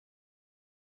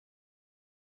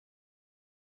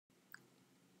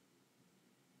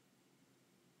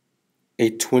A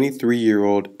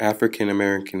 23-year-old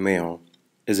African-American male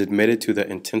is admitted to the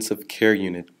intensive care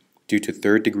unit due to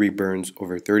third-degree burns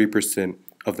over 30%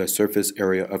 of the surface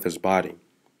area of his body.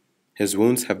 His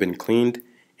wounds have been cleaned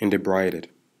and debrided.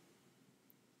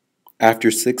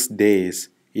 After 6 days,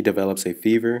 he develops a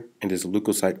fever and his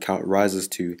leukocyte count rises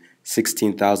to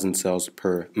 16,000 cells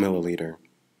per milliliter.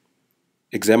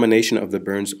 Examination of the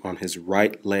burns on his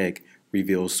right leg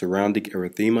reveals surrounding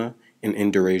erythema and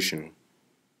induration.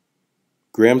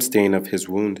 Gram stain of his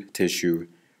wound tissue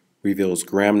reveals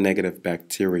gram-negative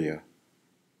bacteria.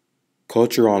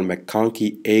 Culture on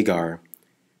McConkey agar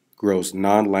grows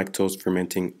non-lactose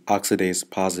fermenting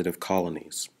oxidase-positive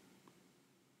colonies.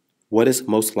 What is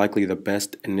most likely the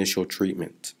best initial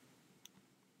treatment?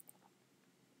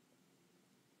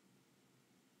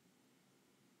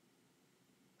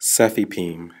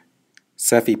 Cefepime.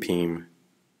 Cefepime.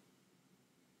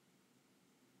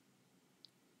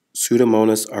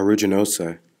 Pseudomonas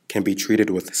aeruginosa can be treated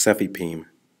with cefepime.